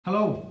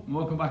Hello and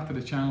welcome back to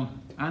the channel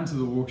and to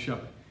the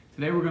workshop.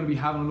 Today we're going to be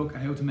having a look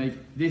at how to make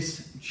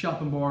this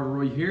chopping board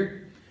right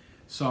here.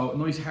 So a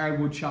nice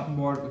hardwood chopping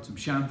board with some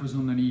chamfers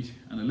underneath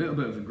and a little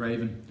bit of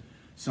engraving.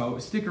 So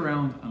stick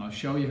around and I'll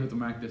show you how to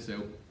mark this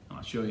out and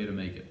I'll show you how to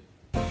make it.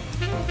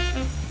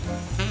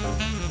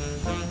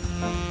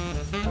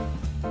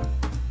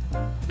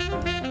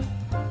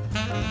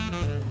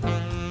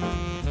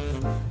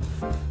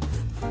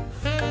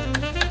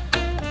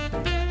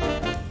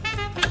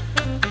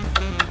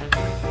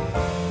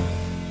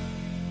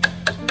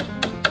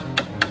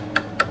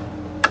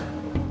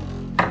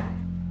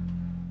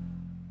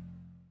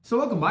 So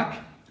welcome back.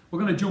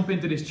 We're going to jump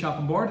into this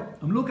chopping board.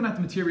 I'm looking at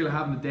the material I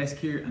have on the desk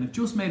here and I've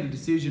just made a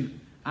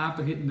decision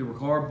after hitting the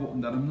record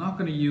button that I'm not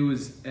going to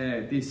use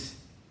this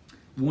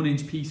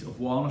 1-inch piece of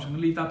walnut. I'm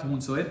going to leave that to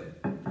one side.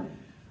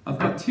 I've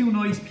got two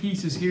nice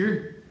pieces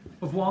here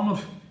of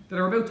walnut that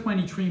are about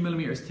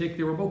 23mm thick.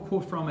 They were both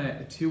cut from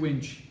a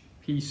 2-inch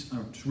piece and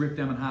I've just ripped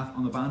them in half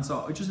on the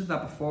bandsaw. I just did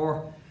that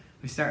before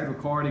I started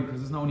recording because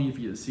there's no need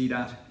for you to see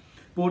that.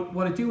 But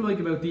what I do like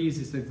about these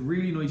is they've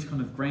really nice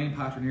kind of grain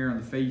pattern here on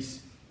the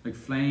face, like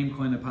flame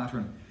kind of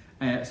pattern.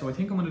 So I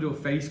think I'm going to do a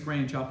face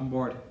grain chopping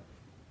board,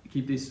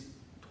 keep this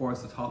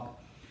towards the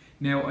top.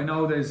 Now I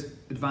know there's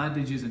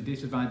advantages and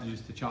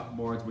disadvantages to chopping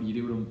boards, whether you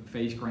do them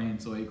face grain,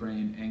 side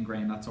grain, end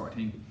grain, that sort of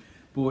thing.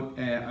 But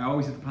I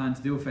always have the plan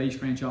to do a face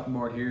grain chopping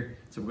board here,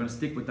 so we're going to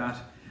stick with that.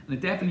 And it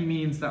definitely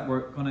means that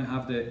we're going to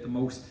have the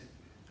most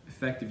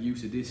effective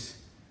use of this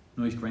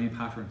nice grain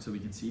pattern, so we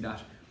can see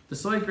that. The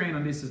side grain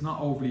on this is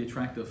not overly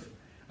attractive.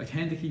 I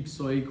tend to keep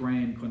side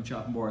grain kind of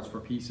chopping boards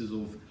for pieces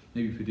of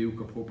maybe Padauk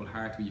or Purple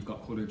Heart where you've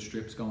got coloured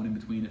strips going in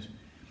between it.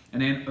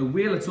 And then I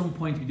will at some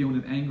point be doing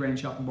an end grain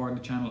chopping board on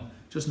the channel,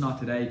 just not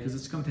today because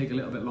it's going to take a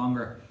little bit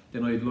longer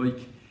than I'd like.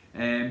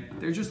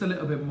 There's just a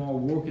little bit more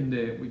work in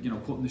the,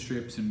 cutting the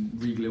strips and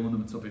re-gluing them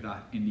and stuff like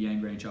that in the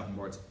end grain chopping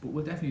boards, but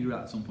we'll definitely do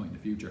that at some point in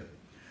the future.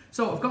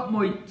 So I've got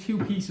my two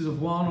pieces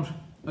of walnut.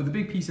 I have a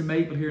big piece of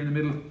maple here in the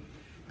middle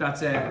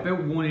that's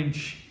about 1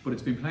 inch, but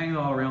it's been playing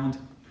all around.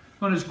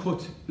 I'm going to just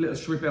cut a little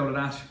strip out of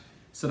that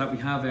so that we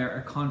have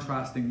our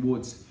contrasting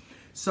woods.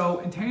 So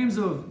in terms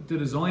of the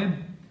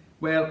design,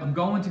 well, I'm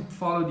going to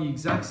follow the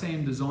exact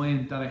same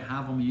design that I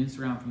have on my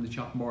Instagram from the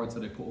chopping boards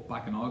that I put up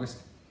back in August.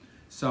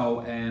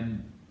 So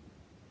I'm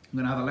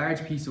going to have a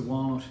large piece of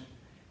walnut,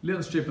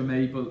 little strip of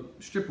maple,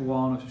 strip of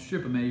walnut,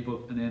 strip of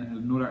maple, and then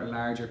another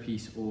larger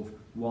piece of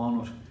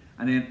walnut.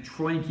 And then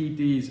try and keep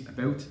these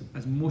about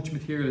as much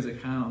material as I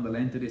can on the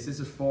length of this. This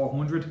is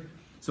 400.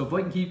 So if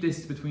I can keep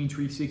this between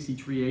 360,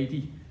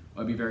 380,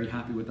 I'll be very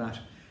happy with that.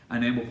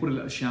 And then we'll put a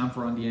little chamfer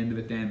on the end of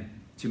it then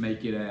to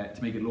make it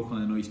look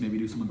kind of nice, maybe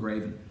do some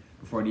engraving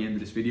before the end of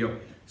this video.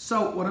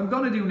 So what I'm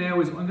going to do now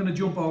is I'm going to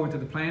jump over to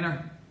the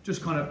planer,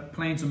 just kind of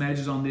plane some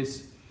edges on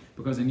this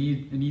because I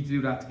need to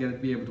do that to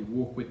be able to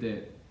work with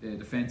the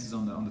fences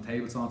on the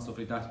table saw and stuff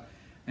like that.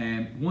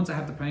 Once I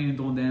have the planing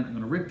done, then I'm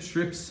going to rip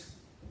strips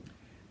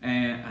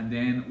and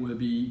then we'll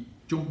be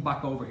jumping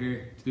back over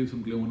here to do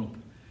some gluing up.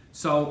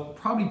 So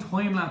probably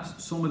time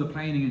lapse some of the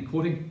planing and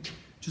cutting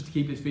just to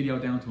keep this video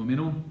down to a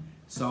minimum.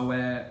 So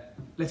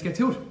let's get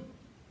to it.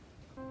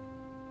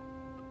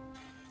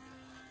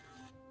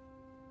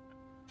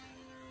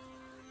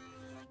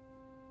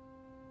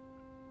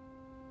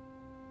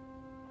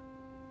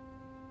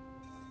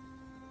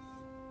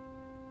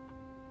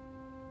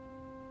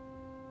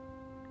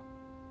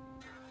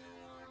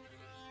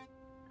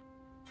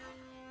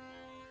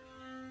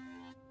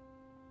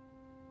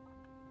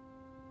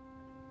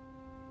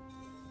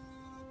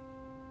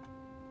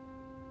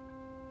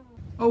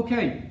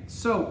 Okay,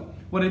 so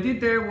what I did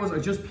there was I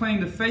just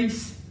planed the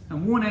face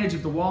and one edge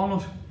of the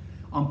walnut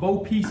on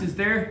both pieces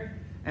there,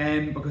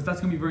 because that's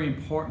going to be very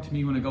important to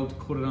me when I go to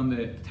cut it on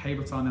the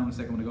table saw now in a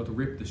second when I go to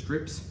rip the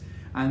strips.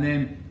 And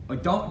then I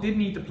didn't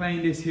need to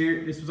plane this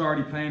here, this was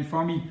already planed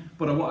for me,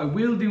 but what I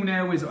will do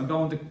now is I'm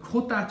going to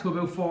cut that to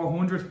about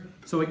 400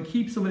 so I can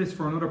keep some of this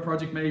for another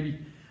project maybe,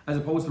 as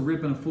opposed to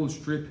ripping a full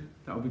strip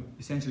that would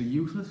be essentially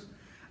useless.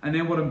 And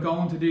then what I'm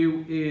going to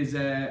do is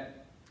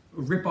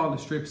rip all the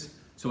strips.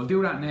 So I'll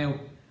do that now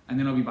and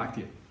then I'll be back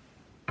to you.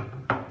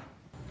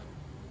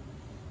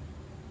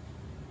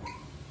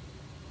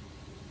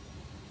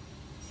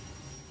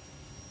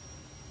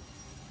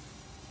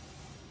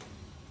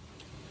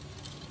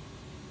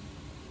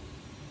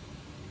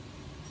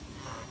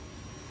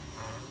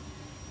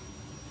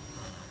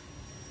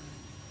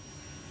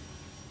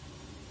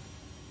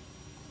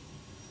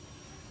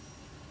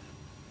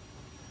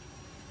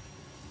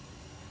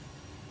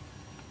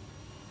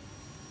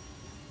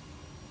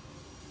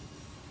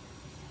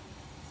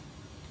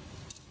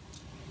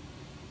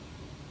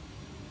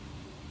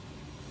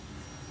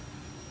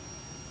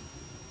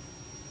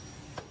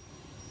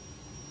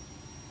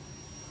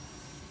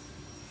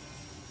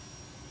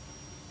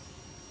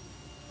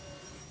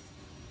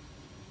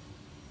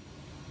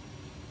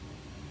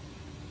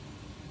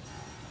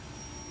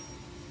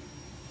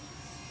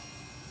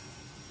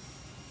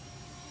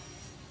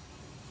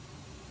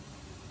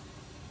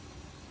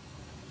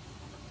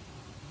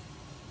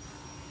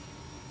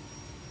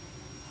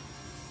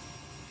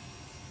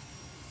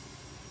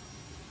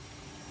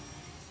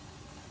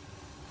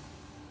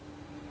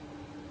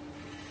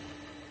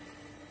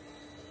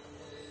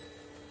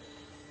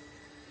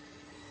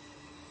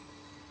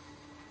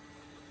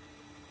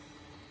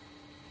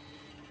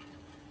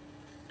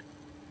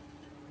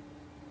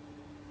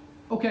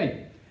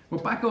 Okay, we're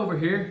back over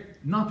here,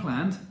 not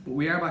planned, but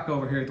we are back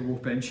over here at the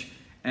workbench.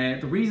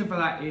 The reason for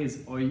that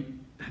is I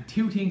had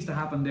two things to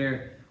happen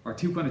there, or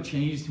two kind of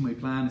changes to my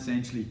plan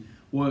essentially,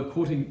 while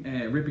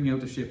ripping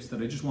out the strips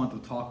that I just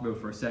wanted to talk about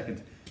for a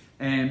second.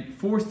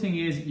 First thing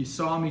is, you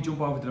saw me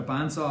jump over to the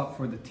bandsaw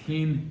for the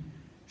thin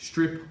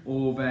strip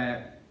of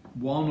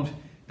walnut.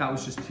 That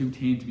was just too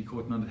thin to be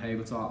cutting on the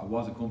table saw. I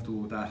wasn't comfortable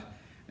with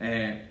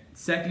that.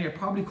 Secondly, I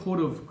probably could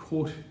have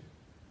cut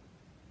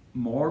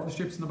more of the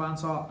strips in the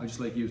bandsaw. I just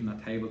like using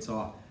that table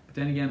saw. But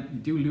then again, you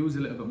do lose a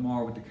little bit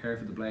more with the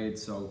curve of the blade,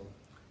 so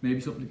maybe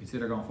something to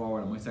consider going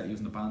forward. I might start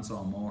using the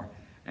bandsaw more.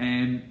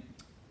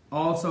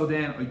 Also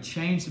then, I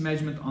changed the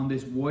measurement on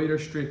this wider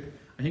strip.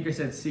 I think I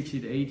said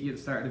 60 to 80 at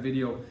the start of the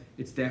video.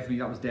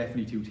 That was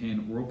definitely too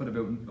thin. We're up at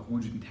about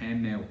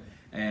 110 now.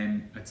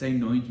 I'd say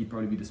 90 would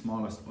probably be the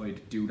smallest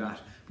I'd do that.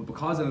 But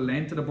because of the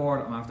length of the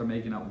board, I'm after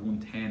making that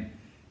 110.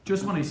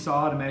 Just when I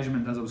saw the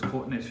measurement as I was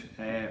cutting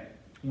it,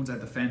 once I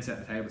had the fence at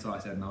the table saw, I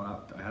said no,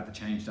 I had to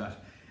change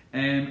that.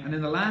 And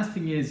then the last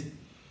thing is,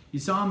 you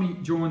saw me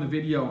during the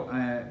video,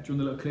 during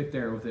the little clip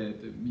there of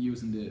me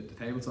using the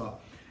table saw,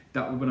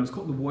 that when I was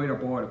cutting the wider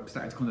board, it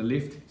started to kind of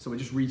lift. So I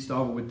just reached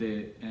over with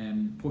the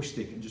push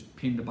stick and just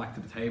pinned it back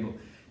to the table.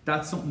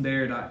 That's something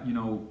there that, you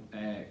know,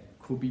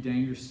 could be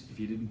dangerous if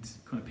you didn't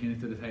kind of pin it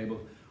to the table.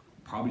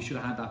 Probably should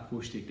have had that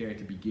push stick there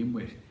to begin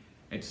with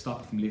to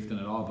stop it from lifting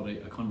at all, but I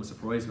kind of was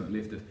surprised when it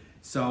lifted.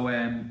 So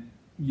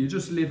you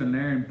just live and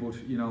learn,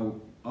 but you know,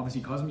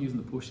 obviously because I'm using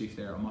the push sticks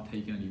there, I'm not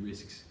taking any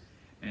risks.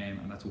 And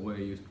that's why I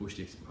use push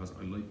sticks, because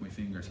I like my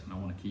fingers and I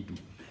want to keep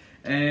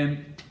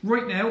them.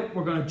 Right now,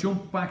 we're going to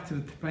jump back to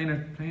the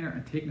planer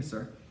and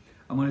thicknesser.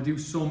 I'm going to do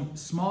some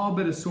small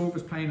bit of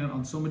surface planing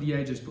on some of the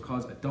edges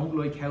because I don't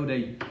like how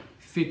they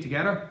fit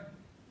together.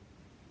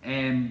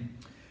 And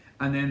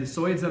then the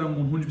sides that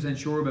I'm 100%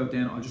 sure about,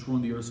 then I'll just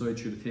run the other side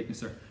through the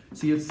thicknesser.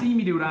 So you'll see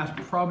me do that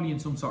probably in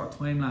some sort of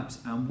time lapse,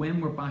 and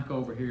when we're back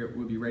over here,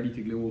 we'll be ready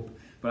to glue up.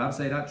 But I would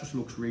say that just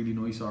looks really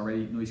nice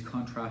already, nice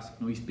contrast,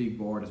 nice big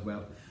board as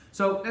well.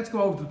 So let's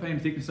go over to the planer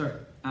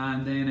thicknesser,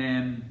 and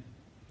then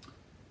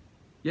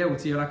yeah, we'll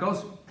see how that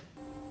goes.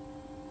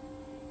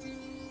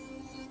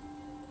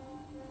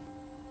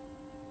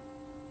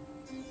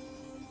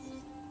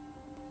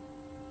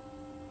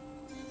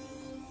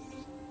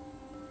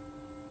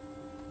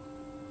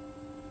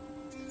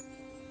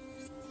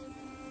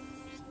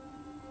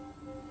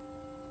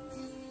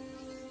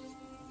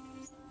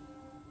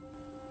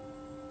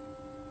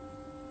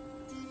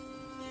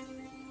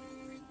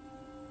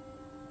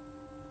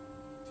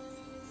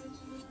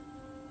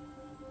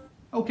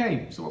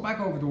 Okay, so we're back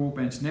over the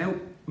workbench now.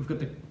 We've got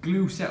the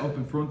glue set up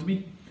in front of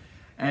me.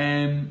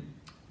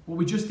 What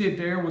we just did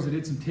there was I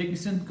did some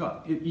thicknessing,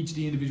 got each of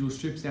the individual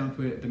strips down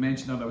to a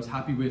dimension that I was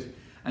happy with,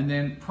 and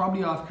then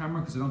probably off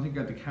camera, because I don't think I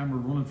had the camera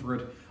running for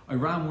it, I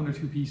ran one or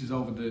two pieces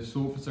over the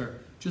surfacer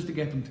just to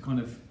get them to kind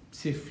of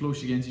sit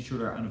flush against each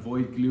other and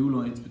avoid glue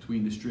lines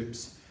between the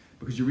strips,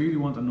 because you really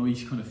want a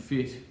nice kind of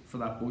fit for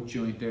that butt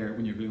joint there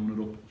when you're gluing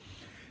it up.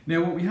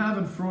 Now what we have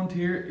in front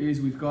here is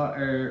we've got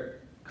our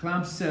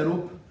clamps set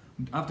up.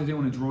 After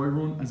doing a dry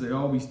run, as I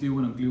always do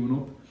when I'm gluing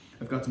up,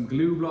 I've got some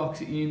glue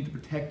blocks in to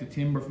protect the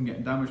timber from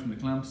getting damaged from the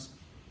clamps.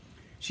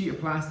 Sheet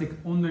of plastic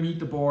underneath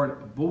the board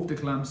above the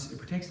clamps. It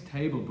protects the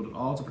table, but it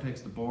also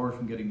protects the board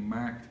from getting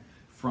marked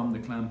from the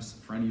clamps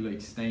for any like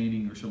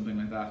staining or something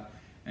like that.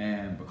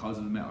 Because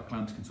of the metal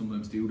clamps can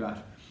sometimes do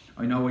that.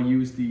 I know I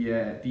used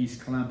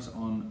these clamps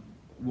on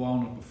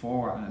walnut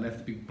before, and I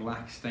left a big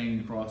black stain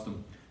across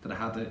them that I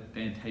had to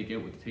then take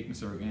out with the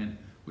thicknesser again,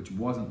 which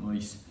wasn't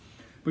nice.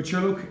 But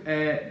sure, look,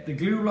 the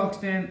glue blocks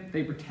then,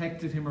 they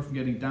protect the timber from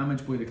getting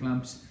damaged by the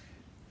clamps.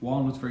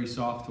 Walnut's very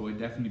soft, so I'd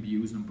definitely be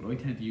using them, but I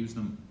tend to use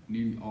them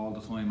nearly all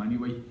the time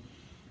anyway.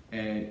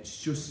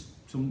 It's just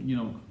some, you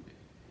know,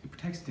 it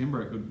protects the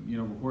timber. It could, you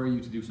know, require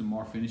you to do some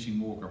more finishing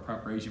work or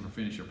preparation for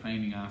finish or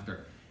planing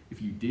after if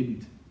you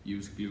didn't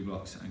use glue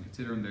blocks, and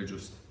considering they're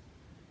just,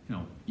 you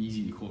know,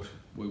 easy to cut,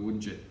 why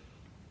wouldn't you?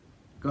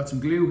 Got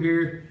some glue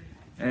here,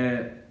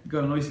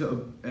 got a nice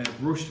little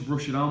brush to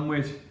brush it on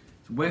with.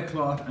 Wet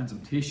cloth and some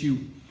tissue.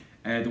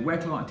 The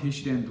wet cloth and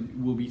tissue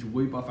then will be to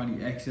wipe off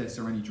any excess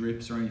or any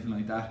drips or anything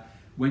like that.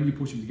 When you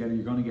push them together,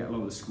 you're going to get a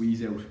lot of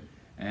squeeze out.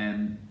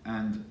 And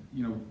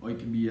you know, I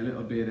can be a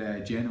little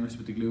bit generous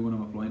with the glue when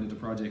I'm applying it to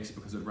projects,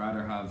 because I'd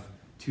rather have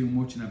too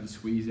much and have the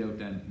squeeze out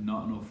than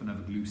not enough and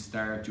have a glue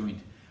starved joint.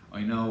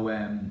 I know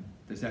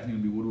there's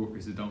definitely going to be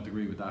woodworkers that don't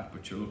agree with that,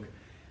 but sure, look.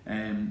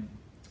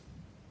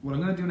 What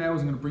I'm going to do now is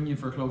I'm going to bring you in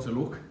for a closer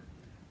look,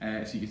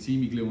 so you can see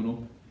me gluing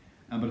up.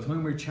 And by the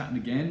time we're chatting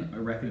again, I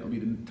reckon it'll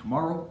be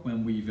tomorrow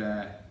when we've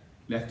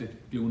left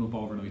it gluing up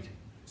overnight.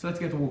 So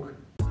let's get to work.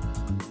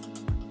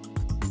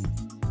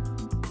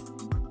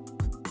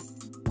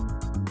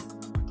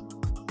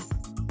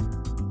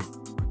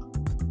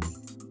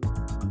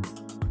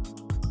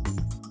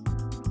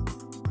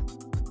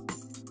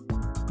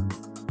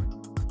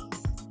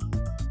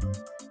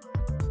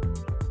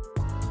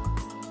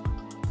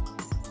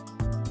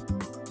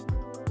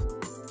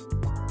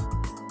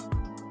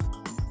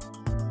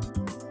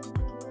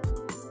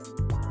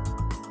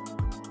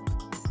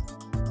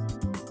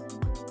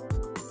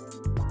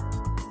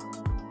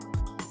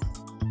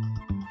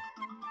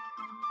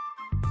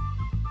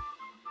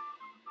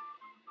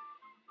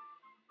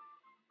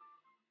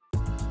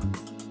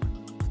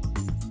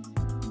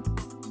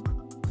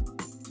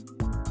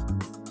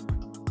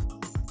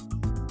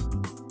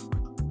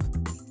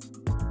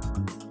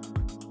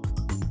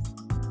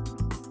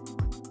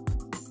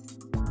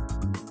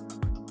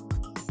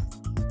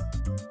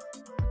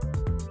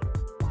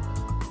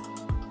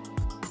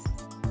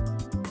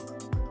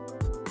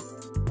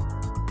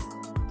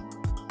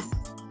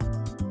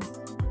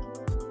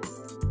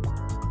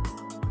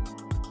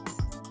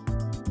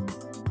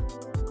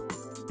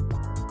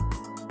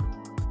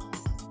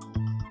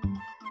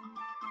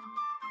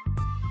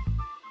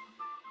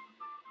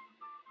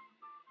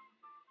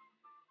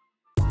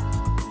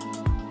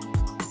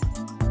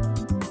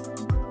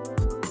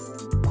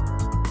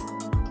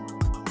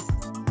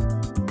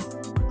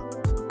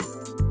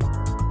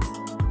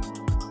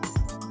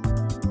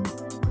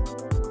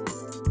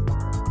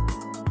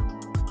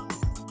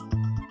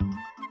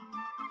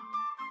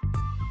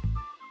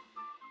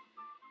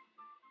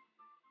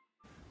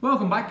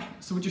 Welcome back.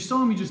 So what you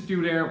saw me just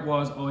do there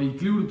was I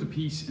glued up the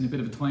piece in a bit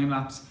of a time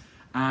lapse,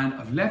 and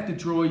I've left it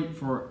dry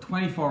for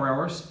 24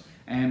 hours.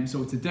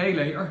 So it's a day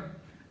later,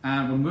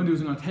 and what I'm going to do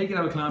is I'm going to take it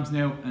out of clamps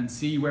now and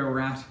see where we're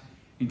at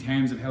in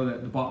terms of how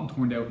the bottom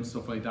turned out and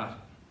stuff like that.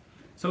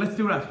 So let's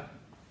do that.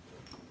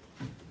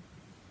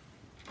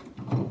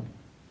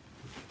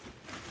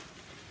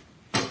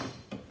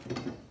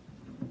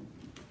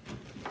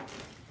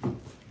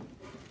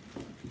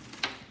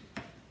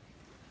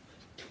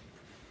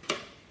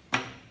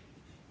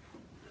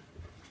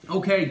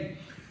 Okay,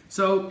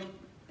 so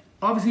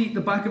obviously the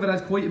back of it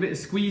has quite a bit of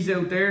squeeze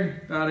out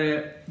there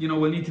that you know,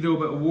 we'll need to do a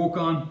bit of work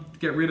on to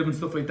get rid of and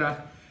stuff like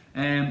that.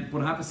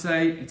 But I have to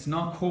say, it's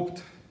not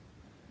cooked.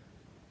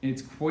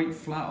 It's quite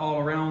flat all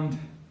around,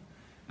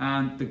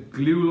 and the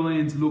glue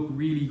lines look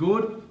really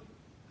good.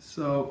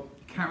 So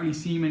you can't really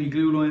see many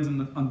glue lines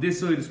on this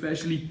side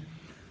especially.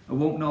 I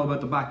won't know about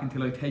the back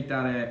until I take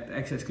that the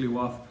excess glue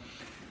off.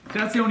 So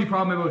that's the only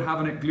problem about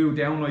having it glued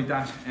down like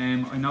that.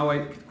 I know I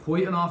put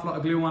quite an awful lot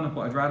of glue on it,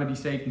 but I'd rather be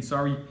safe than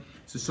sorry.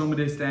 So some of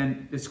this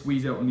this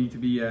squeeze out will need to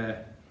be you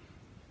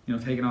know,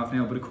 taken off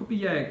now, but it could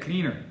be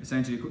cleaner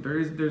essentially.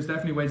 There's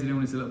definitely ways of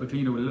doing this a little bit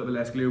cleaner with a little bit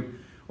less glue.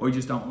 I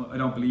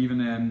don't believe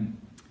in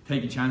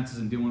taking chances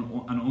and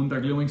doing and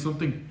under gluing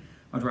something.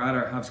 I'd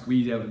rather have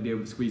squeeze out and be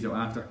able to squeeze out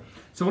after.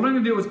 So what I'm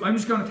going to do is I'm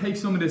just going to take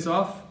some of this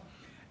off.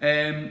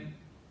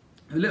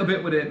 A little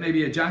bit with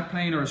maybe a jack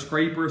plane or a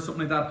scraper or something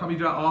like that. Probably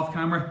do that off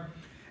camera.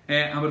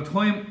 And by the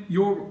time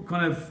you're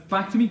kind of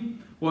back to me,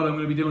 what I'm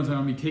going to be doing is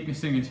I'm going to be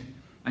thicknessing it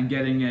and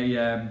getting it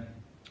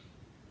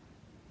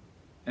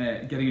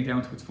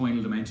down to its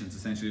final dimensions,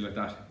 essentially like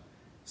that.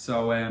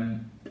 So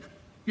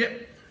yeah,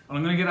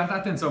 I'm going to get at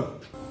that then. So.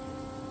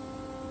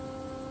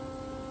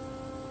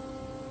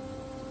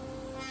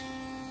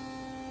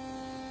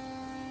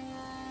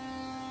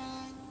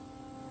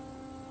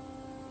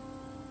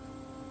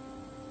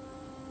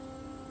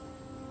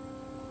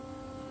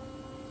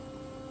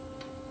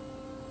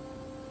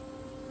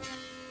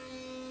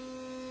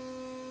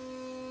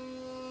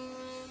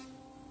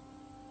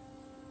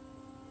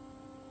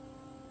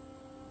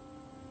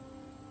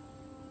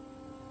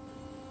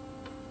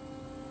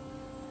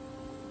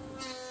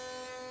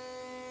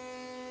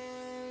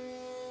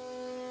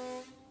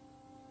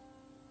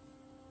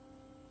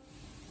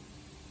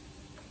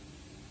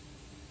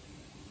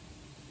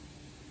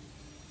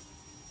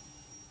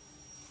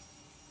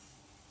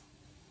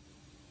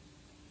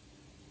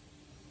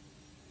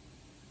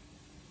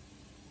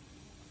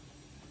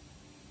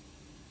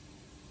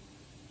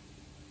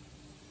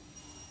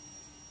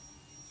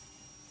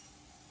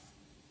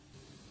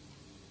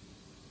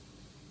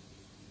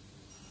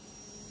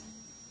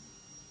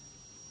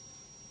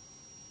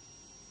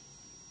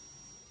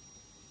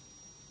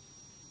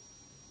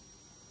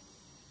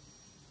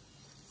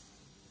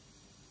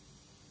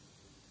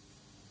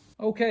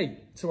 Okay,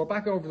 so we're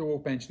back over the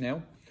workbench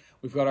now.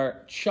 We've got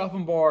our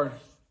chopping board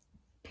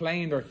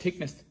planed or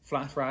thickness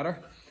flat rather.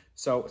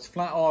 So it's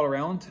flat all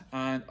around,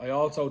 and I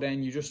also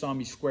then, you just saw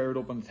me square it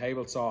up on the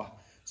table saw.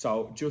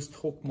 So just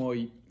took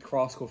my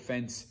crosscut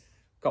fence,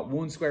 got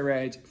one square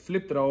edge,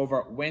 flipped it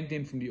over, went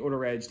in from the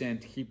other edge then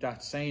to keep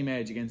that same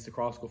edge against the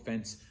crosscut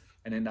fence,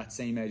 and then that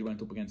same edge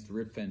went up against the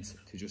rib fence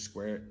to just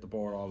square the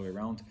board all the way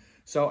around.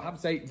 So I have to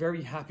say,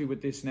 very happy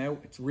with this now.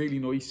 It's really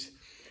nice.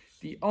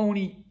 The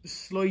only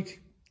slight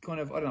kind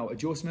of, I don't know,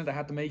 adjustment I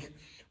had to make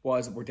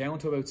was we're down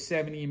to about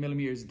 70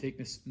 millimeters in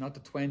thickness, not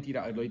the 20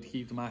 that I'd like to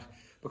keep them at,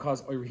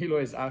 because I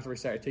realized after I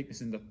started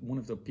thicknessing that one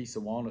of the pieces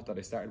of walnut that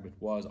I started with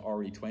was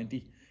already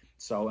 20.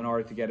 So in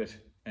order to get it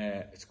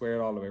squared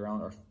all the way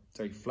around, or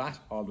sorry, flat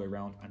all the way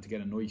around, and to get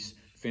a nice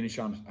finish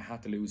on it, I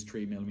had to lose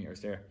 3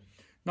 millimeters there.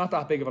 Not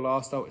that big of a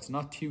loss though. It's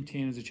not too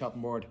thin as a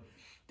chopping board.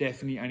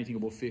 Definitely anything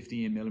above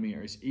 15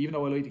 millimeters. Even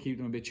though I like to keep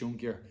them a bit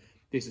chunkier,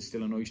 this is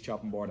still a nice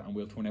chopping board and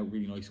will turn out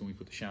really nice when we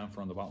put the chamfer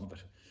on the bottom of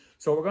it.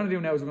 So what we're going to do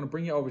now is we're going to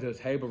bring it over to the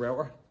table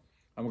router,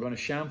 and we're going to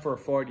chamfer a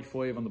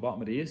 45 on the bottom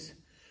of these,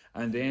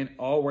 and then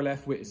all we're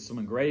left with is some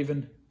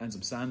engraving and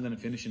some sanding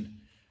and finishing,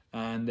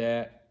 and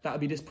that'll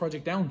be this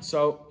project down.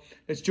 So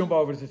let's jump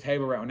over to the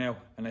table router now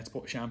and let's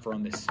put a chamfer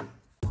on this.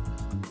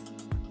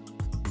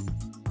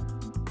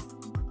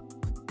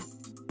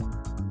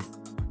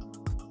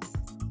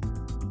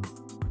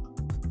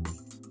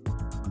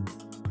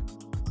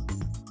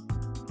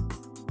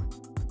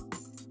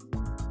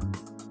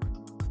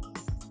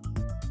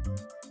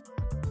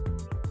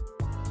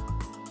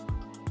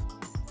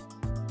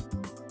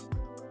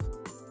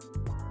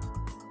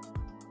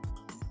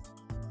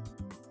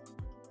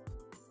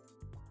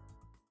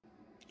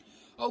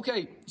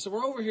 Okay, so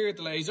we're over here at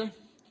the laser.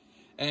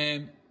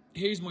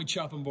 Here's my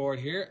chopping board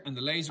here, and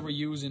the laser we're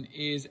using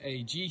is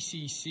a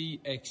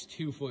GCC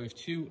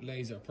X252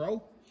 Laser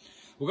Pro.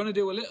 We're going to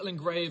do a little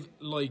engrave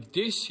like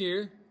this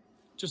here,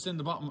 just in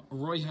the bottom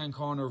right hand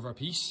corner of our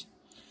piece.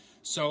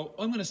 So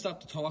I'm going to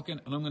stop the talking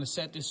and I'm going to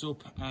set this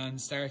up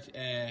and start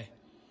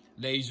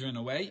lasering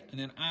away, and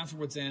then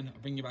afterwards then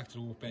I'll bring you back to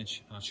the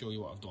workbench and I'll show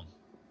you what I've done.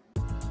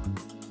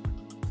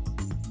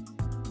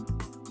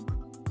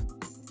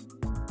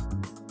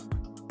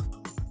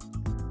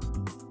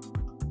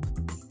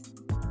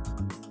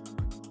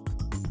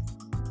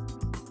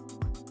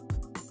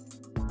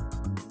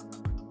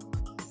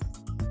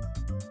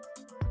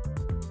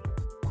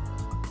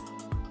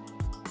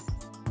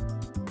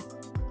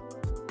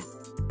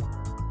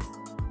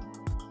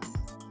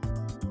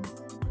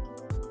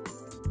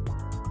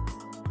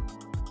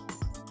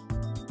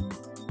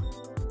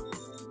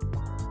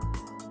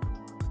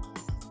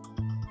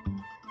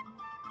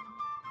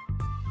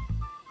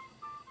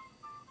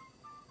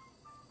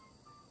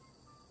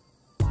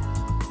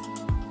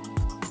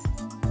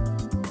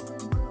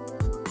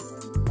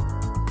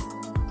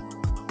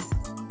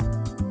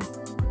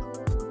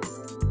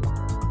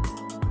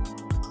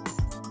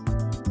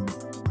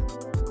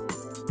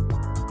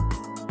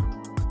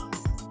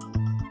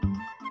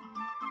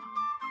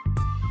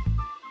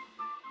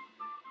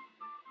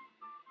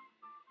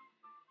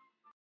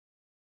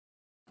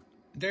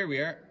 there we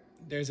are.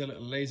 There's a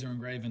little laser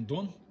engraving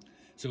done.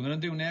 So what I'm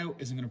going to do now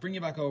is I'm going to bring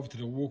you back over to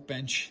the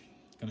workbench.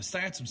 I'm going to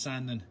start some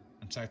sanding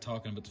and start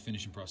talking about the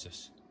finishing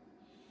process.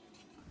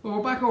 Well,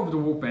 we're back over the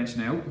workbench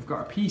now. We've got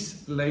our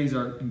piece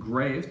laser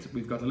engraved.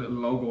 We've got a little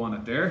logo on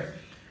it there.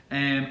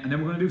 And then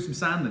we're going to do some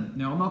sanding.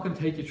 Now, I'm not going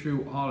to take you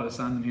through all of the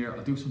sanding here.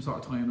 I'll do some sort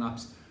of time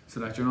lapse so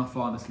that you're not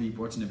falling asleep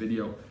watching the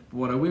video. But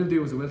what I will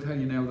do is I will tell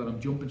you now that I'm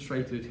jumping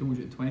straight to the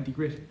 220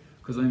 grit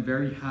because I'm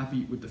very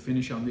happy with the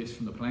finish on this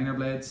from the planer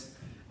blades.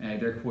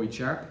 They're quite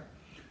sharp.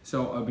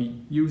 So I'll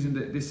be using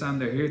this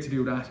sander here to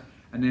do that.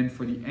 And then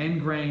for the end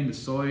grain, the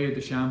side,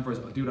 the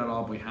chamfers, I'll do that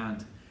all by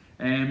hand.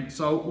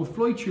 So we'll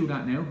fly through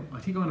that now. I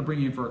think I'm going to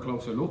bring you in for a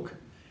closer look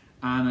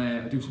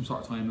and do some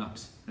sort of time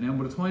lapse. And then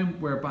by the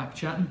time we're back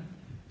chatting,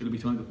 it'll be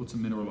time to put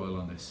some mineral oil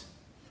on this.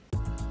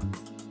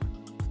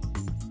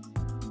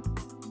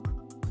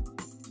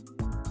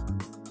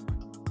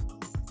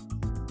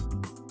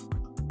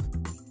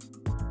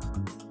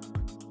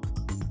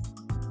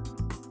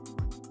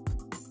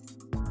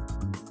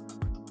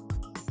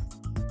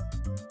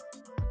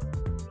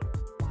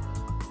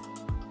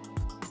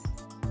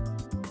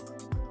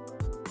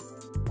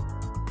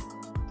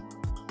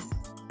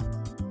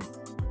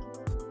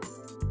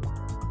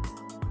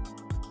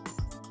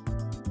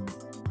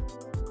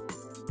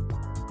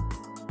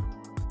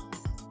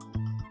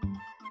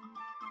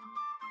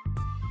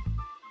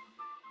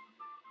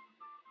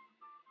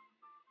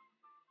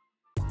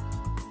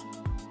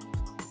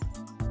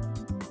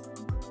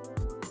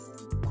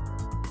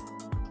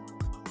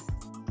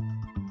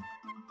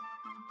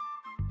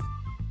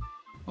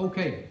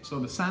 Okay, so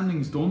the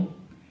sanding's done.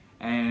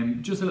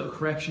 Just a little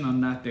correction on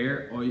that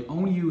there. I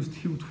only used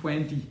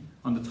 220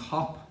 on the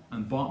top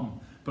and bottom,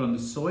 but on the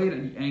side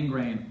and the end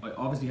grain, I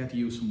obviously had to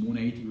use some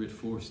 180 grit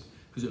first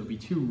because it would be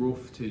too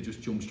rough to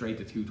just jump straight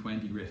to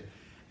 220 grit.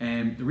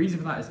 The reason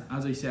for that is,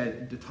 as I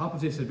said, the top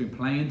of this had been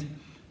planed,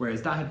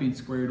 whereas that had been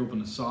squared up on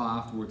the saw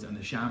afterwards, and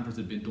the chamfers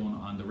had been done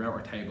on the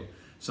router table.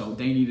 So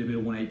they needed a bit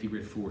of 180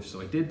 grit first.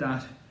 So I did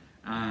that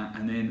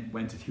and then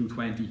went to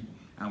 220.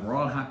 And we're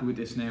all happy with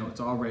this now. It's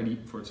all ready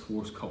for its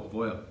first coat of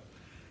oil.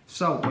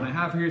 So what I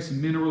have here is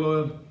some mineral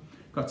oil,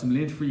 got some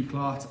lint-free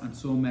cloths and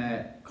some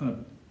kind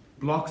of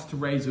blocks to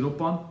raise it up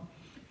on.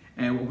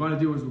 And what we're going to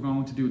do is we're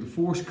going to do the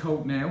first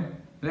coat now,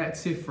 let it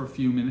sit for a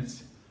few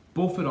minutes,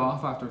 buff it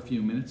off after a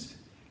few minutes,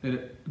 let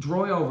it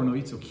dry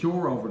overnight, so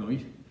cure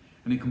overnight,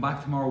 and then come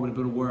back tomorrow with a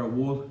bit of wire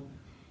wool,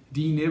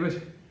 denib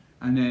it,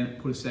 and then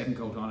put a second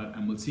coat on it,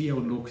 and we'll see how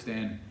it looks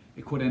then.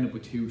 It could end up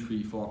with 2,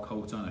 3, 4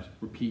 coats on it,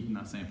 repeating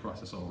that same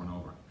process over and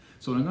over.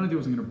 So what I'm going to do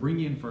is I'm going to bring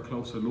you in for a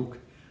closer look,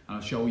 and I'll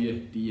show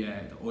you the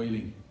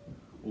oiling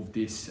of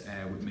this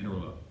with mineral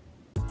oil.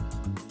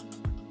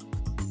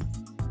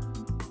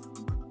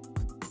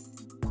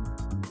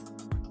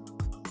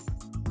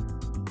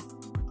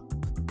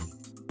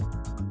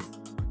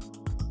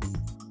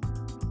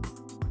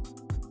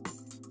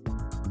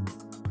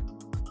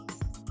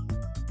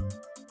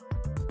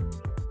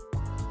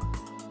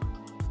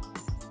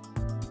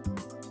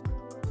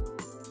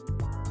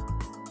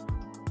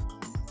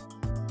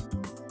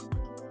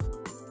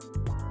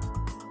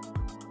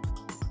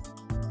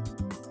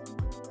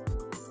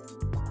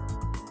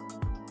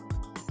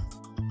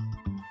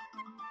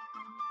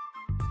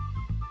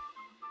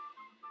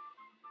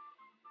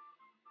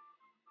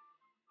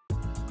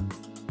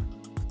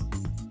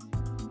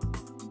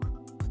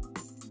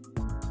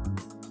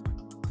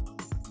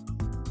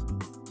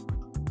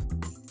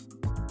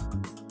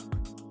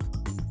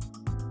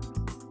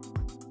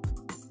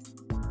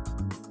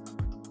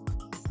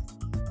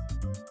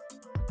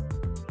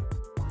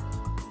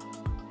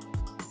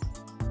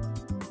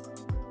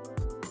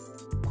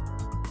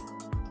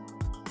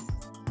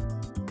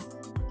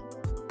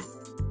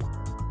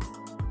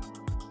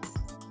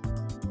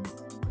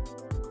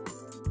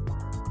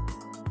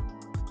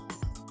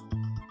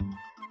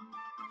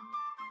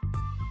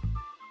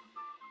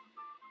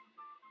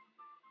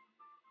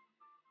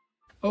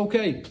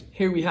 Okay,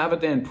 here we have it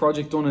then,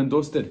 project done and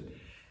dusted.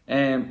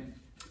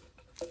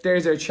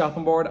 There's our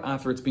chopping board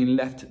after it's been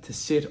left to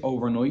sit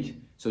overnight,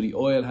 so the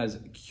oil has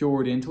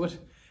cured into it.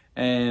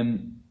 I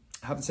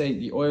have to say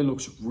the oil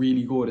looks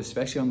really good,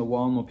 especially on the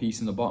walnut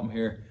piece in the bottom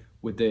here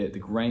with the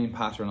grain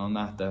pattern on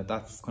that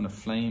kind of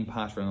flame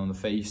pattern on the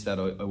face that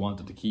I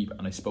wanted to keep,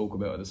 and I spoke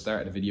about at the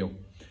start of the video.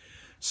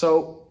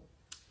 So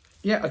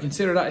yeah, I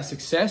consider that a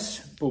success,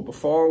 but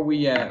before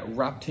we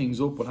wrap things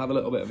up, we'll have a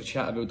little bit of a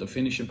chat about the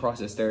finishing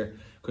process there,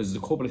 because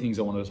there's a couple of things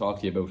I wanted to talk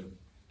to you about.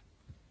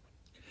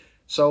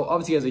 So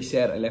obviously, as I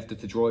said, I left it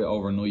to dry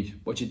overnight.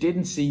 What you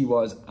didn't see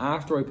was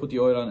after I put the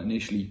oil on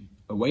initially,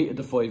 I waited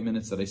the 5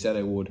 minutes that I said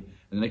I would,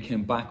 and then I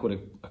came back with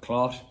a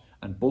cloth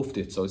and buffed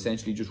it. So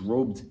essentially just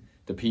rubbed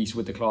the piece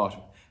with the cloth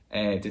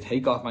to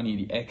take off any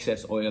of the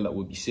excess oil that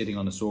would be sitting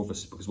on the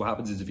surface. Because what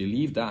happens is if you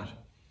leave that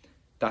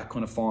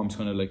kind of forms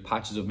kind of like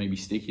patches of maybe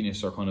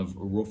stickiness or kind of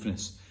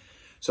roughness.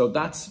 So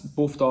that's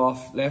buffed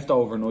off, left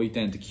overnight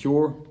then to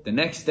cure. The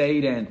next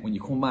day then, when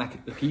you come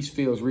back, the piece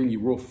feels really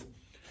rough.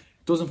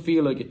 It doesn't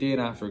feel like it did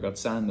after it got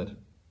sanded.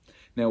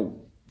 Now,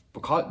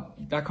 because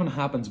that kind of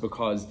happens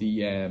because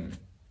the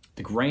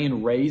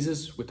grain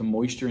raises with the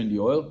moisture in the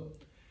oil.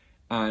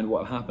 And what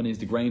will happen is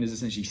the grain is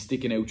essentially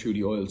sticking out through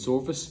the oil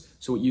surface.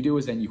 So what you do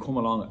is then you come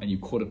along and you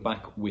cut it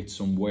back with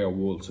some wire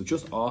wool. So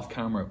just off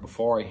camera,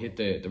 before I hit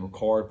the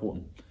record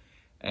button,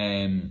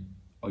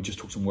 I just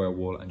took some wire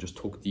wool and just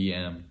took the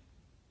kind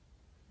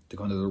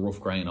of the rough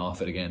grain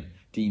off it again.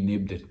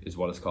 Denibbed it is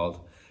what it's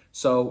called.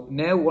 So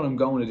now what I'm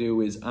going to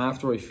do is,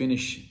 after I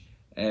finish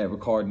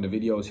recording the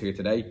videos here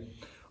today,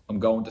 I'm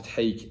going to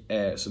take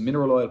some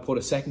mineral oil, put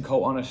a second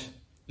coat on it,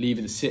 leave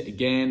it to sit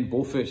again,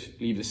 buff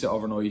it, leave it to sit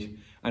overnight,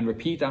 and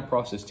repeat that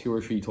process 2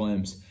 or 3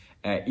 times.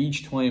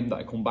 Each time that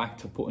I come back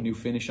to put a new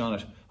finish on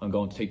it, I'm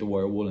going to take the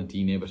wire wool and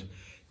denib it.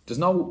 There's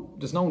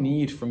no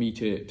need for me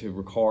to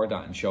record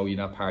that and show you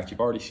that part. You've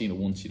already seen it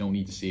once, you don't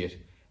need to see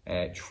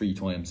it 3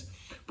 times.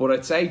 But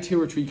I'd say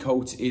 2 or 3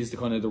 coats is the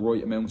kind of the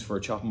right amount for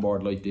a chopping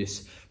board like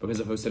this,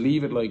 because if I was to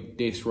leave it like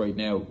this right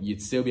now,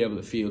 you'd still be able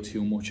to feel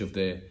too much of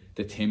the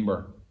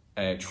timber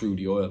through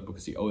the oil,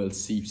 because the oil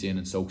seeps in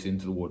and soaks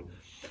into the wood.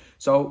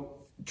 So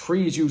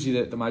 3 is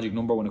usually the magic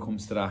number when it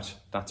comes to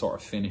that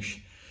sort of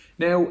finish.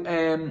 Now,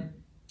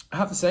 I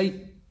have to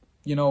say,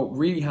 you know,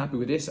 really happy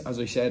with this. As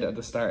I said at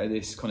the start of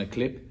this kind of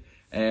clip,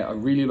 I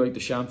really like the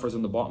chamfers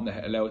on the bottom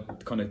that allow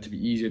it kind of to be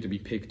easier to be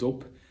picked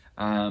up.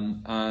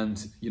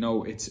 And you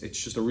know, it's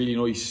just a really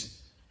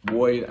nice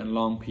wide and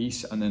long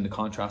piece, and then the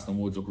contrast on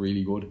woods look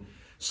really good.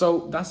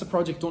 So that's the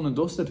project done and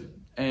dusted.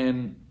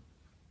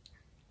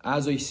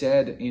 As I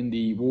said in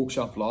the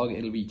workshop vlog,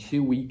 it'll be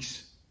 2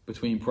 weeks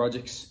between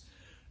projects,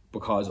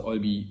 because I'll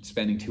be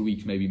spending 2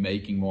 weeks maybe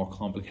making more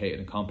complicated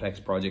and complex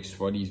projects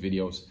for these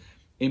videos.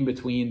 In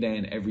between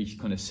then, every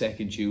kind of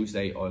second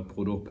Tuesday, I'll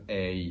put up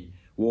a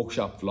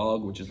workshop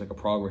vlog, which is like a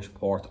progress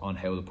report on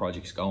how the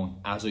project's going,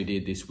 as I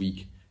did this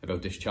week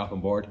about this chopping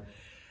board.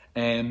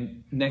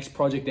 Next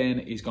project then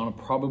is gonna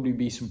probably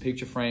be some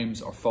picture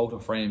frames or photo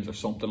frames or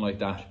something like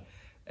that.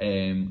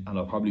 And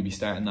I'll probably be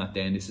starting that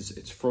then.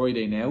 It's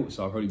Friday now,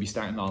 so I'll probably be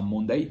starting on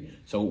Monday.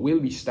 So it will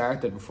be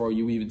started before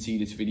you even see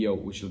this video,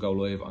 which will go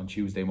live on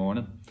Tuesday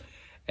morning.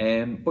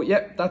 But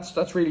yeah,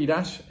 that's really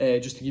that.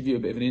 Just to give you a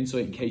bit of an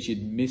insight in case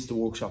you'd missed the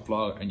workshop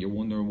vlog and you're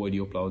wondering why the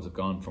uploads have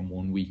gone from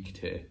 1 week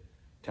to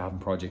having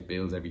project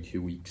builds every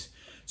 2 weeks.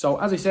 So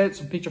as I said,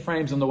 some picture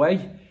frames on the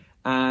way.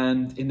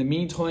 And in the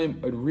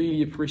meantime, I'd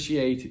really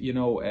appreciate, you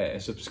know,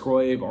 a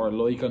subscribe or a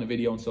like on a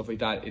video and stuff like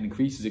that. It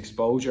increases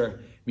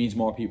exposure, means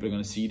more people are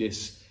going to see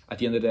this. At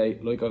the end of the day,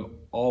 like I've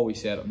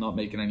always said, I'm not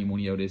making any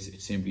money out of this.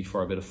 It's simply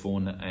for a bit of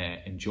fun,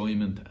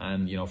 enjoyment,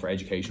 and, you know, for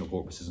educational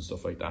purposes and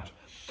stuff like that.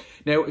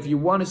 Now, if you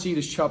want to see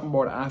this chopping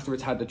board after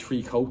it's had the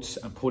 3 coats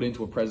and put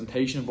into a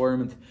presentation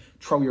environment,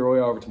 throw your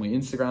eye over to my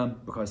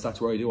Instagram, because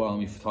that's where I do all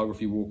my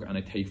photography work and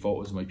I take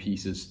photos of my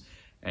pieces.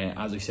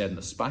 As I said in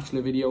the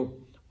spatula video,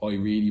 I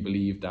really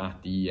believe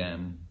that the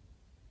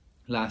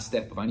last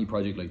step of any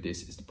project like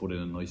this is to put it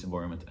in a nice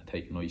environment and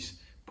take a nice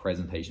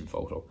presentation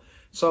photo.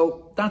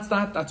 So that's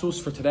us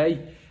for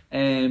today.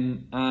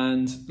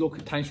 And look,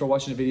 thanks for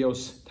watching the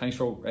videos. Thanks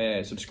for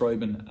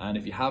subscribing. And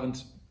if you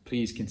haven't,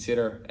 please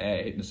consider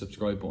hitting the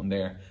subscribe button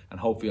there. And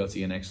hopefully I'll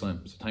see you next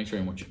time. So thanks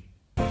very much.